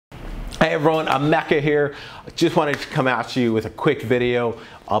Hey everyone, Emeka here. Just wanted to come at you with a quick video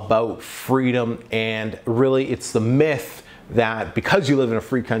about freedom, and really it's the myth that because you live in a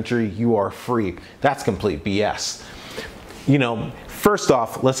free country, you are free. That's complete BS. You know, first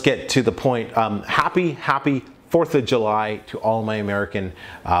off, let's get to the point. Happy 4th of July to all my American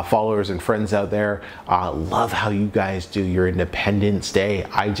followers and friends out there. Love how you guys do your Independence Day.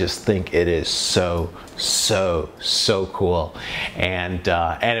 I just think it is so cool. And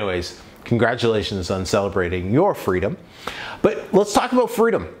anyways, congratulations on celebrating your freedom. But let's talk about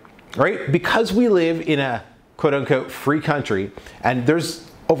freedom, right? Because we live in a quote-unquote free country, and there's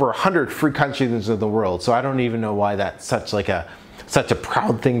over 100 free countries in the world, so I don't even know why that's such a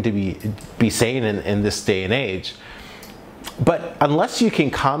proud thing to be saying in this day and age. But unless you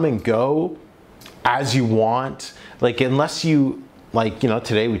can come and go as you want, like unless you, like, you know,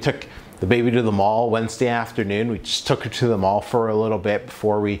 today we took the baby to the mall Wednesday afternoon. We just took her to the mall for a little bit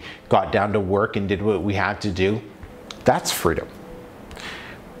before we got down to work and did what we had to do. That's freedom,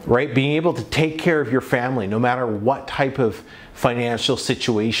 right? Being able to take care of your family, no matter what type of financial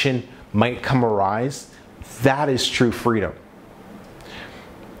situation might come arise, that is true freedom,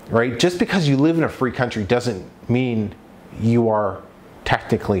 right? Just because you live in a free country doesn't mean you are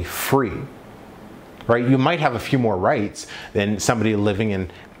technically free, right? You might have a few more rights than somebody living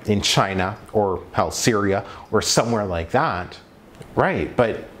in China or hell, Syria or somewhere like that, right?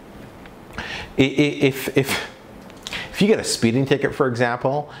 But if you get a speeding ticket, for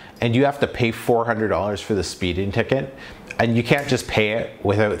example, and you have to pay $400 for the speeding ticket, and you can't just pay it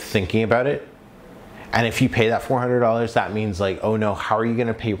without thinking about it, and if you pay that $400, that means like, oh no, how are you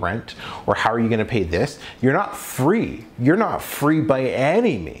gonna pay rent? Or how are you gonna pay this? You're not free. You're not free by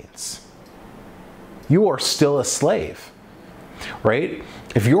any means. You are still a slave, right?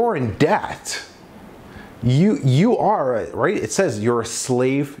 If you're in debt, you are, right? It says you're a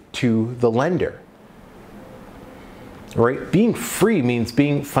slave to the lender, right? Being free means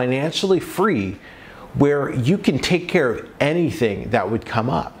being financially free where you can take care of anything that would come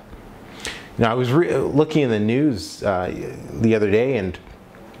up. Now, I was looking in the news the other day, and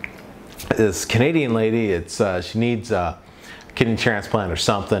this Canadian lady, she needs a kidney transplant or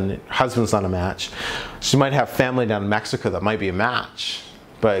something. Her husband's not a match. She might have family down in Mexico that might be a match.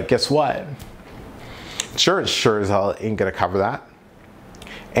 But guess what? Insurance sure as hell ain't gonna cover that.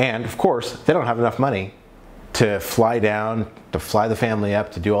 And of course, they don't have enough money to fly down, to fly the family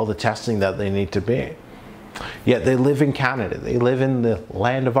up, to do all the testing that they need to be. Yet they live in Canada. They live in the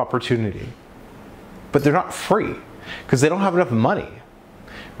land of opportunity. But they're not free because they don't have enough money,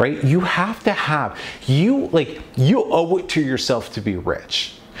 right? You have to have, you owe it to yourself to be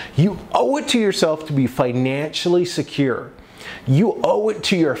rich. You owe it to yourself to be financially secure. You owe it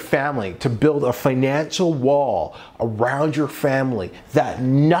to your family to build a financial wall around your family that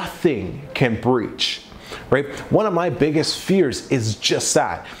nothing can breach, right? One of my biggest fears is just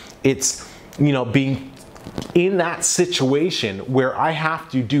that. It's, you know, being in that situation where I have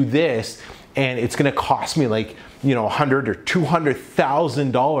to do this and it's going to cost me like, you know, $100,000 or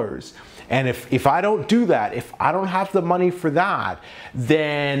 $200,000. And if I don't do that, if I don't have the money for that,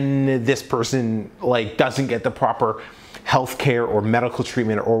 then this person like doesn't get the proper health care or medical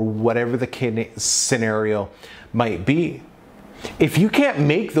treatment or whatever the scenario might be. If you can't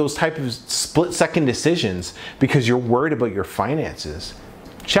make those type of split-second decisions because you're worried about your finances,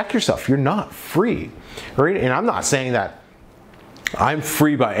 check yourself. You're not free, right? And I'm not saying that I'm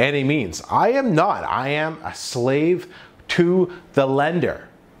free by any means. I am not. I am a slave to the lender.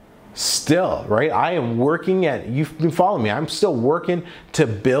 Still, right? I am working at, you've been following me, I'm still working to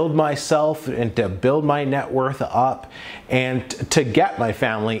build myself and to build my net worth up and to get my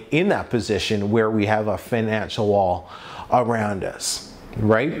family in that position where we have a financial wall around us,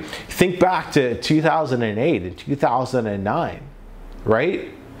 right? Think back to 2008 and 2009, right?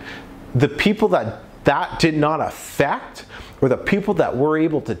 The people that did not affect, or the people that were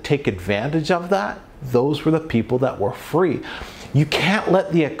able to take advantage of that, those were the people that were free. You can't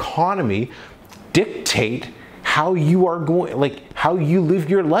let the economy dictate how you are going, like how you live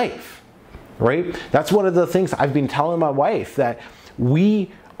your life, right? That's one of the things I've been telling my wife, that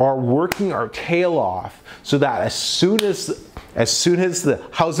we are working our tail off so that as soon as the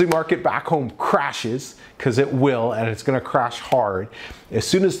housing market back home crashes, because it will, and it's going to crash hard, as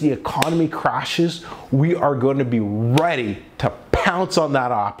soon as the economy crashes, we are going to be ready to pounce on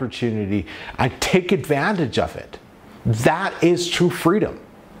that opportunity and take advantage of it. That is true freedom,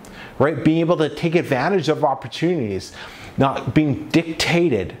 right? Being able to take advantage of opportunities, not being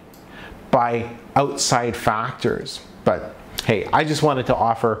dictated by outside factors. But hey, I just wanted to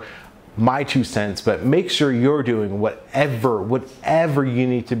offer my 2 cents, but make sure you're doing whatever you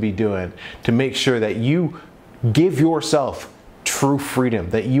need to be doing to make sure that you give yourself true freedom,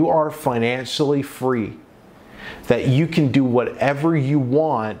 that you are financially free, that you can do whatever you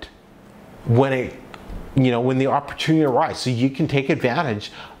want when the opportunity arises. So you can take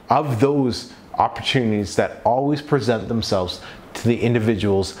advantage of those opportunities that always present themselves to the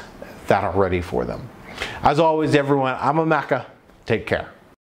individuals that are ready for them. As always, everyone, I'm Emeka. Take care.